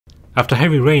After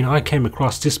heavy rain, I came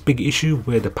across this big issue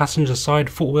where the passenger side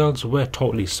footwells were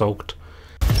totally soaked.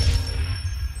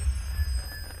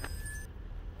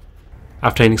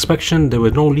 After an inspection, there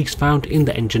were no leaks found in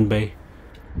the engine bay.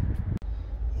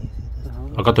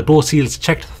 I got the door seals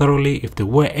checked thoroughly if there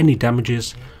were any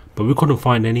damages, but we couldn't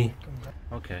find any.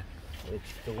 Okay.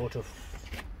 The water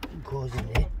goes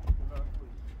in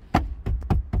there.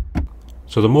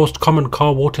 So the most common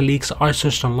car water leaks I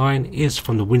searched online is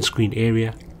from the windscreen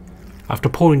area. After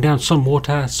pouring down some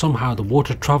water, somehow the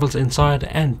water travels inside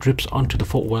and drips onto the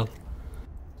footwell.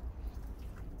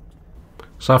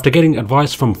 So after getting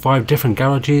advice from 5 different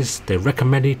garages, they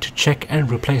recommended to check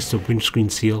and replace the windscreen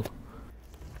seal.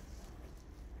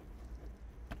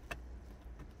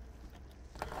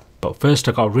 But first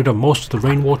I got rid of most of the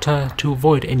rainwater to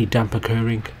avoid any damp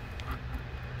occurring.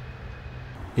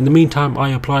 In the meantime, I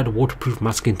applied waterproof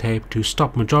masking tape to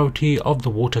stop majority of the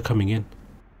water coming in.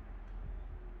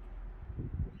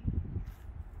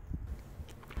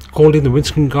 Called in the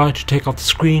windscreen guy to take off the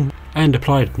screen and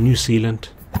applied new sealant,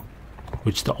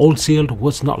 which the old seal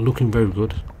was not looking very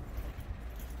good.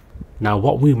 Now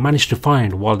what we managed to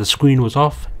find while the screen was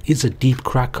off is a deep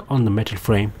crack on the metal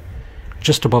frame,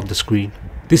 just above the screen.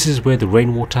 This is where the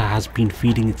rainwater has been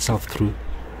feeding itself through.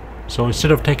 So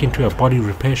instead of taking to a body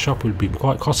repair shop, will be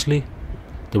quite costly.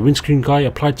 The windscreen guy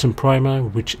applied some primer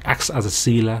which acts as a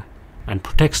sealer and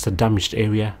protects the damaged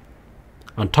area.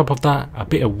 On top of that, a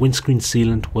bit of windscreen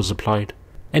sealant was applied.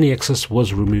 Any excess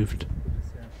was removed.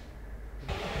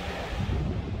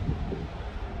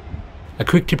 A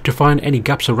quick tip to find any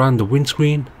gaps around the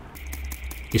windscreen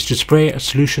is to spray a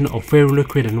solution of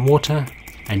ferroliquid and water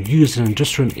and use an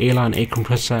industrial airline air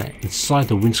compressor inside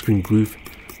the windscreen groove,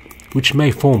 which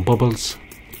may form bubbles,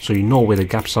 so you know where the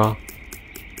gaps are.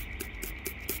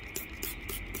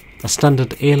 A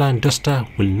standard airline duster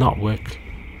will not work.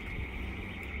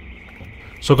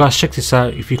 So guys, check this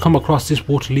out. If you come across this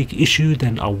water leak issue,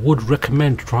 then I would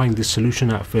recommend trying this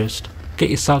solution out first.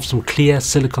 Get yourself some clear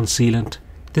silicone sealant.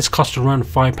 This costs around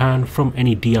 £5 from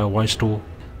any DIY store.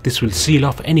 This will seal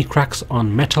off any cracks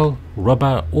on metal,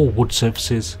 rubber or wood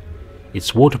surfaces.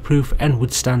 It's waterproof and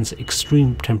withstands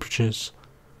extreme temperatures.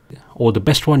 Or the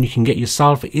best one you can get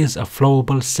yourself is a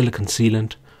flowable silicone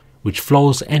sealant, which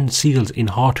flows and seals in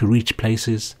hard to reach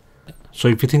places. So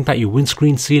if you think that your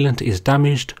windscreen sealant is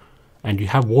damaged and you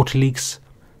have water leaks,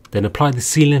 then apply the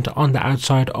sealant on the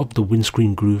outside of the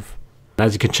windscreen groove.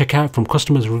 As you can check out from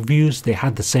customers' reviews, they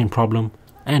had the same problem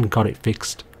and got it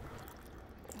fixed.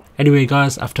 Anyway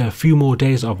guys, after a few more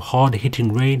days of hard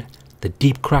hitting rain, the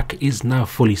deep crack is now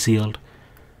fully sealed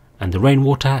and the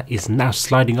rainwater is now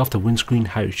sliding off the windscreen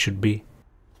how it should be.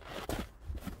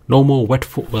 No more wet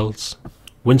footwells.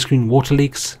 Windscreen water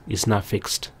leaks is now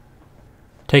fixed.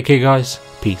 Take care guys,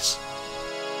 peace.